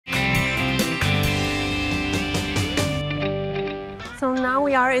So now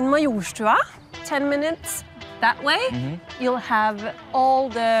we are in Majorstua, 10 minutes that way. You'll have all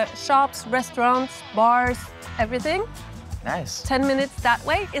the shops, restaurants, bars, everything. Nice. 10 minutes that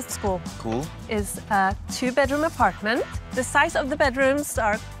way is school. Cool. Is a 2-bedroom apartment. The size of the bedrooms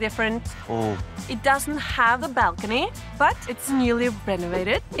are different. Oh. It doesn't have a balcony, but it's newly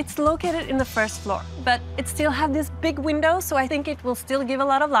renovated. It's located in the first floor, but it still has this big window, so I think it will still give a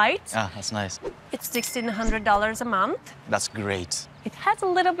lot of light. Ah, that's nice. It's $1,600 a month. That's great. It has a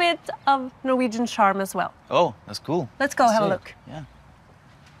little bit of Norwegian charm as well. Oh, that's cool. Let's go have a look. Yeah.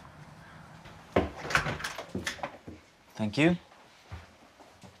 Thank you.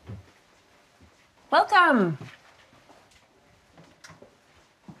 Welcome.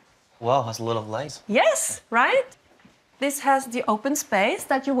 Wow, has a lot of light. Yes, right? This has the open space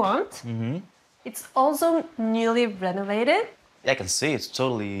that you want. It's also newly renovated. Yeah, I can see it's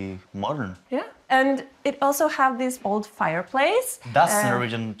totally modern. Yeah. And it also have this old fireplace. That's the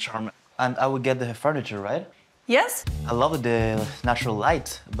Norwegian charm. And I would get the furniture, right? Yes. I love the natural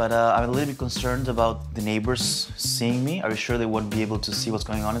light, but I'm a little bit concerned about the neighbors seeing me. Are you sure they won't be able to see what's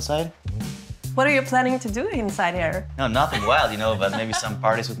going on inside? What are you planning to do inside here? No, nothing wild, you know, but maybe some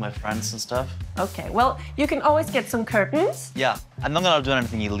parties with my friends and stuff. Okay, well, you can always get some curtains. Yeah, I'm not gonna do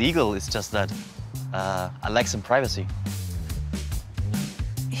anything illegal. It's just that I like some privacy.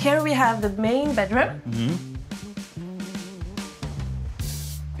 Here we have the main bedroom.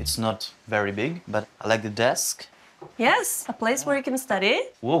 It's not very big, but I like the desk. Yes, a place where you can study.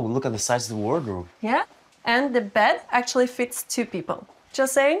 Whoa, look at the size of the wardrobe. Yeah, and the bed actually fits 2 people.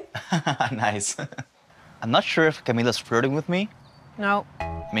 Just saying. Nice. I'm not sure if Camila's flirting with me. No.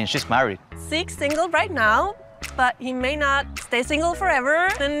 I mean, she's married. Zeke's single right now, but he may not stay single forever.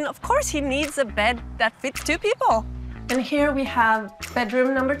 And of course, he needs a bed that fits 2 people. And here we have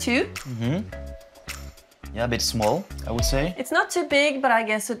bedroom number 2. Yeah, a bit small, I would say. It's not too big, but I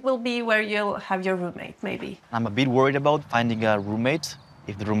guess it will be where you'll have your roommate, maybe. I'm a bit worried about finding a roommate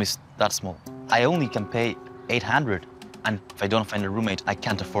if the room is that small. I only can pay 800, and if I don't find a roommate, I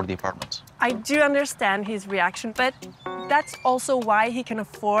can't afford the apartment. I do understand his reaction, but that's also why he can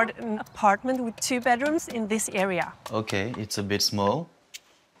afford an apartment with 2 bedrooms in this area. Okay, it's a bit small.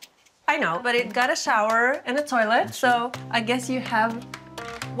 I know, but it got a shower and a toilet, so I guess you have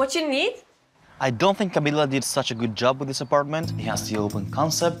what you need. I don't think Camila did such a good job with this apartment. It has the open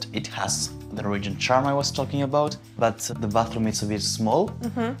concept, it has the Norwegian charm I was talking about, but the bathroom is a bit small,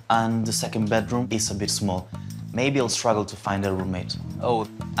 and the second bedroom is a bit small. Maybe I'll struggle to find a roommate. Oh,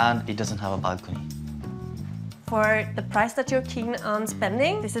 and it doesn't have a balcony. For the price that you're keen on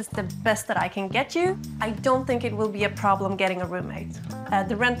spending, this is the best that I can get you. I don't think it will be a problem getting a roommate.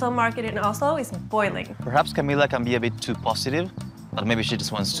 The rental market in Oslo is boiling. Perhaps Camila can be a bit too positive, but maybe she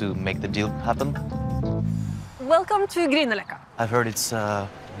just wants to make the deal happen. Welcome to Grünerløkka. I've heard it's a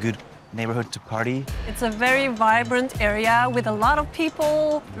good neighborhood to party. It's a very vibrant area with a lot of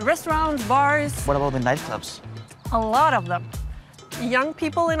people, restaurants, bars. What about the nightclubs? A lot of them. Young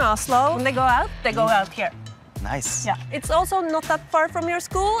people in Oslo, when they go out here. Nice. Yeah, it's also not that far from your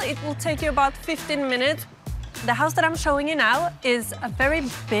school. It will take you about 15 minutes. The house that I'm showing you now is a very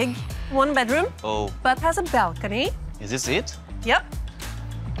big 1-bedroom, but has a balcony. Is this it? Yep.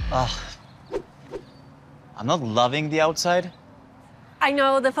 I'm not loving the outside. I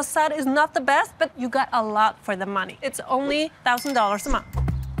know the facade is not the best, but you got a lot for the money. It's only $1,000 a month.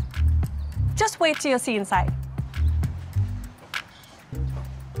 Just wait till you see inside.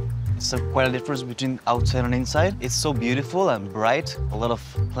 It's quite a difference between outside and inside. It's so beautiful and bright, a lot of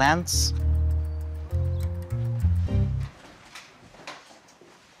plants.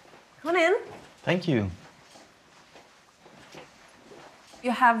 Come on in. Thank you.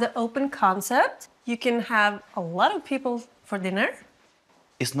 You have the open concept. You can have a lot of people for dinner.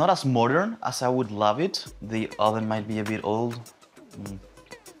 It's not as modern as I would love it. The oven might be a bit old,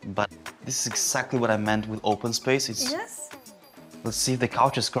 but this is exactly what I meant with open space. Yes. Let's see if the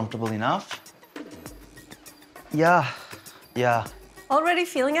couch is comfortable enough. Yeah. Already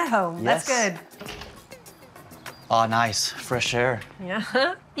feeling at home. Yes. That's good. Oh, nice. Fresh air.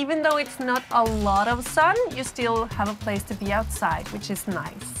 Yeah. Even though it's not a lot of sun, you still have a place to be outside, which is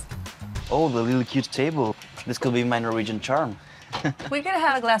nice. Oh, the little cute table. This could be my Norwegian charm. We could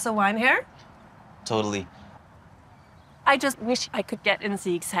have a glass of wine here. Totally. I just wish I could get in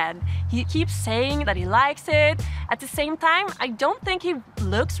Zeke's head. He keeps saying that he likes it. At the same time, I don't think he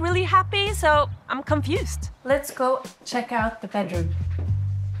looks really happy, so I'm confused. Let's go check out the bedroom.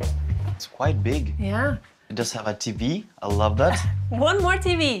 It's quite big. Yeah. It does have a TV. I love that. One more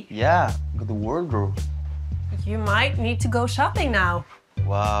TV. Yeah, look at the wardrobe. You might need to go shopping now.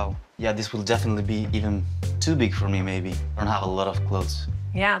 Wow. Yeah, this will definitely be even too big for me, maybe. I don't have a lot of clothes.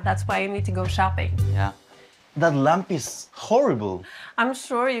 Yeah, that's why you need to go shopping. Yeah. That lamp is horrible. I'm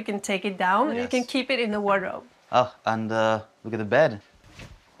sure you can take it down and you can Yes. keep it in the wardrobe. Oh, and look at the bed.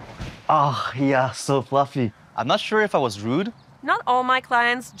 Oh, yeah, so fluffy. I'm not sure if I was rude. Not all my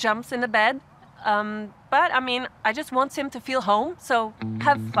clients jumps in the bed, but I mean, I just want him to feel home, so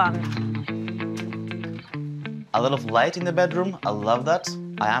have fun. A lot of light in the bedroom. I love that.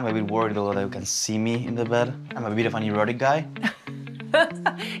 I am a bit worried though that you can see me in the bed. I'm a bit of an erotic guy.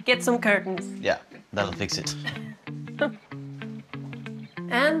 Get some curtains. Yeah, that'll fix it.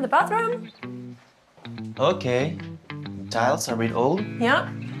 And the bathroom? Okay. Tiles are a bit old, Yeah.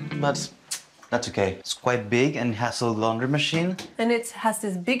 but that's okay. It's quite big and has a laundry machine. And it has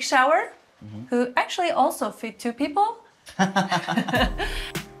this big shower, who actually also fit 2 people.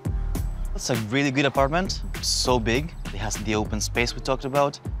 It's a really good apartment. It's so big. It has the open space we talked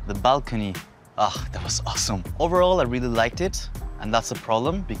about. The balcony. Ah, that was awesome. Overall, I really liked it. And that's a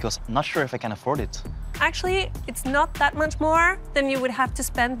problem because I'm not sure if I can afford it. Actually, it's not that much more than you would have to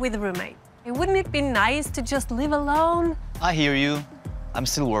spend with a roommate. Wouldn't it be nice to just live alone? I hear you. I'm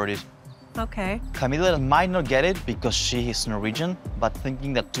still worried. Okay. Camilla might not get it because she is Norwegian, but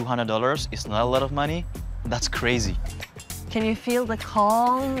thinking that $200 is not a lot of money, that's crazy. Can you feel the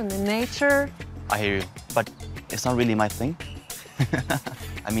calm and the nature? I hear you, but it's not really my thing.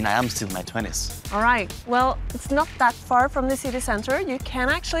 I mean, I am still in my 20s. All right. Well, it's not that far from the city center. You can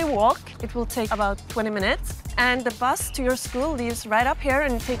actually walk. It will take about 20 minutes. And the bus to your school leaves right up here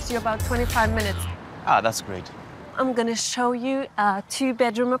and it takes you about 25 minutes. Ah, that's great. I'm gonna show you a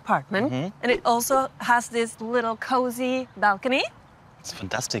 2-bedroom apartment. And it also has this little cozy balcony. It's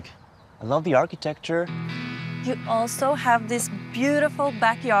fantastic. I love the architecture. You also have this beautiful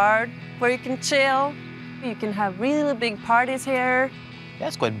backyard where you can chill. You can have really big parties here. Yeah,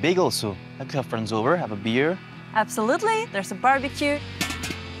 it's quite big also. I could have friends over, have a beer. Absolutely. There's a barbecue.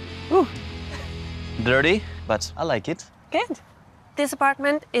 Ooh. Dirty, but I like it. Good. This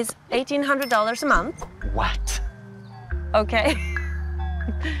apartment is $1,800 a month. What? Okay.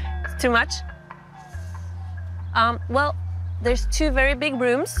 It's too much? Well, there's 2 very big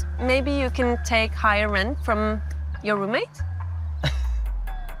rooms. Maybe you can take higher rent from your roommate?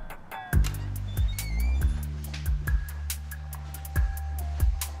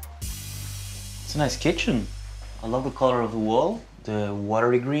 It's a nice kitchen. I love the color of the wall, the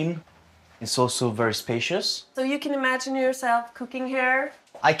watery green. It's also very spacious. So you can imagine yourself cooking here?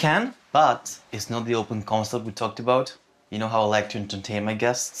 I can, but it's not the open concept we talked about. You know how I like to entertain my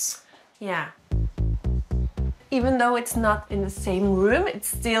guests? Yeah. Even though it's not in the same room, it's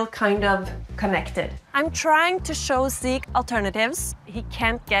still kind of connected. I'm trying to show Zeke alternatives. He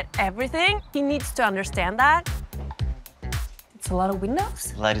can't get everything. He needs to understand that. It's a lot of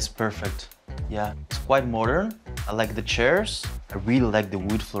windows. The light is perfect. Yeah, it's quite modern. I like the chairs. I really like the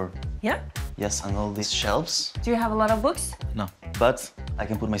wood floor. Yeah? Yes, and all these shelves. Do you have a lot of books? No, but I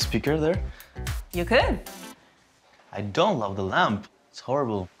can put my speaker there. You could. I don't love the lamp. It's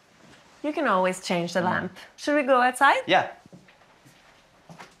horrible. You can always change the lamp. Should we go outside? Yeah.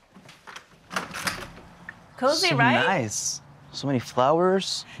 Cozy, So right? nice. So many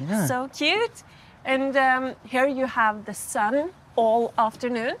flowers. Yeah. So cute. And here you have the sun all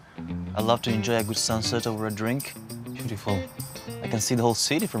afternoon. I love to enjoy a good sunset over a drink. Beautiful. I can see the whole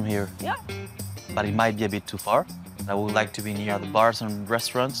city from here. Yeah. But it might be a bit too far. I would like to be near the bars and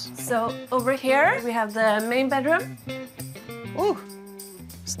restaurants. So over here we have the main bedroom. Ooh.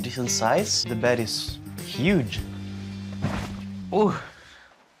 It's a decent size. The bed is huge. Ooh.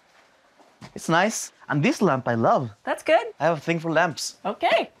 It's nice. And this lamp I love. That's good. I have a thing for lamps.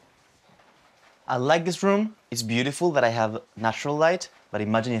 Okay. I like this room. It's beautiful that I have natural light, but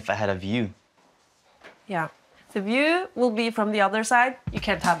imagine if I had a view. Yeah. The view will be from the other side. You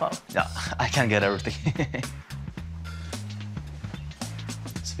can't have both. No, I can't get everything.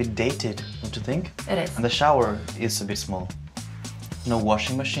 It's a bit dated, don't you think? It is. And the shower is a bit small. No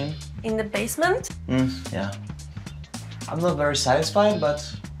washing machine. In the basement, Yeah. I'm not very satisfied, but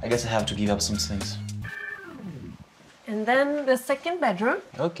I guess I have to give up some things. and then the second bedroom.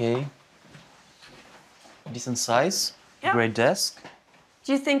 Okay. Decent size. Yeah. Great desk.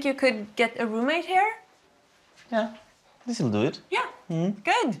 Do you think you could get a roommate here? Yeah, this will do it. Yeah.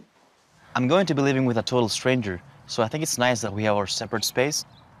 Good. I'm going to be living with a total stranger, so I think it's nice that we have our separate space.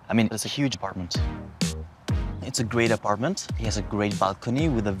 I mean, it's a huge apartment. It's a great apartment. It has a great balcony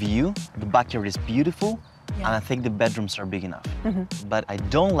with a view. The backyard is beautiful, and I think the bedrooms are big enough. But I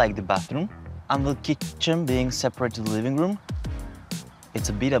don't like the bathroom and the kitchen being separate to the living room. It's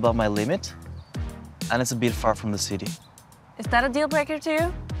a bit above my limit, and it's a bit far from the city. Is that a deal breaker to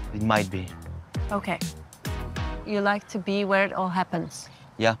you? It might be. Okay. You like to be where it all happens.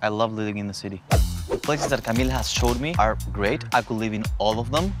 Yeah, I love living in the city. The places that Camila has showed me are great. I could live in all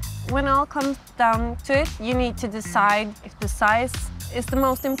of them. When it all comes down to it, you need to decide if the size is the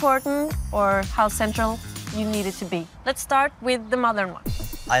most important or how central you need it to be. Let's start with the modern one.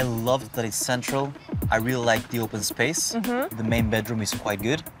 I love that it's central. I really like the open space. The main bedroom is quite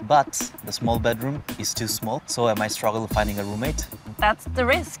good, but the small bedroom is too small, so I might struggle finding a roommate. That's the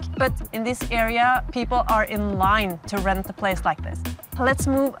risk. But in this area, people are in line to rent a place like this. Let's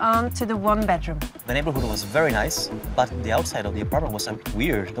move on to the one bedroom. The neighborhood was very nice, but the outside of the apartment was a bit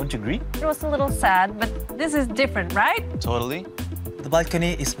weird, don't you agree? It was a little sad, but this is different, right? Totally. The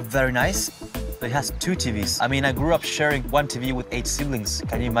balcony is very nice. It has 2 TVs. I mean, I grew up sharing 1 TV with 8 siblings.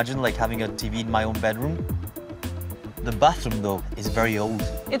 Can you imagine like having a TV in my own bedroom? The bathroom though is very old.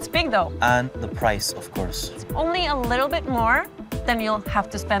 It's big though. And the price, of course. Only a little bit more than you'll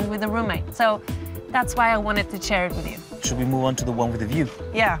have to spend with a roommate. So that's why I wanted to share it with you. Should we move on to the one with the view?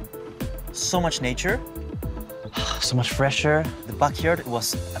 Yeah. So much nature. So much fresh air. The backyard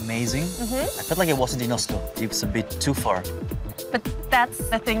was amazing. I felt like I wasn't in Oslo. It was a bit too far. But that's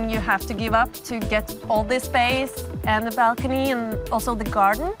the thing you have to give up to get all this space and the balcony and also the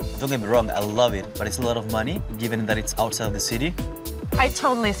garden. Don't get me wrong, I love it, but it's a lot of money, given that it's outside of the city. I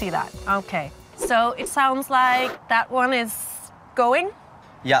totally see that. Okay. So it sounds like that one is going?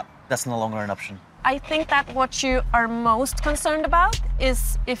 Yeah, that's no longer an option. I think that what you are most concerned about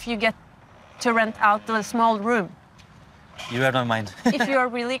is if you get to rent out the small room. You read my mind. If you're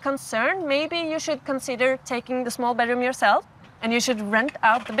really concerned, maybe you should consider taking the small bedroom yourself and you should rent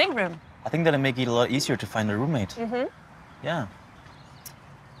out the big room. I think that'll make it a lot easier to find a roommate. Yeah.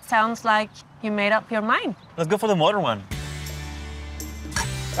 Sounds like you made up your mind. Let's go for the modern one.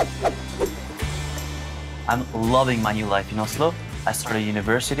 I'm loving my new life in Oslo. I started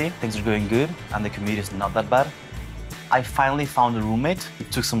university, things are going good, and the commute is not that bad. I finally found a roommate.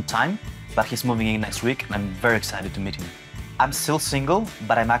 It took some time, but he's moving in next week, and I'm very excited to meet him. I'm still single,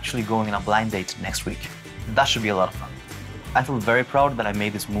 but I'm actually going on a blind date next week. That should be a lot of fun. I feel very proud that I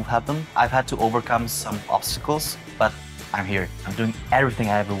made this move happen. I've had to overcome some obstacles, but I'm here. I'm doing everything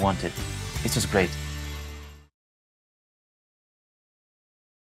I ever wanted. It's just great.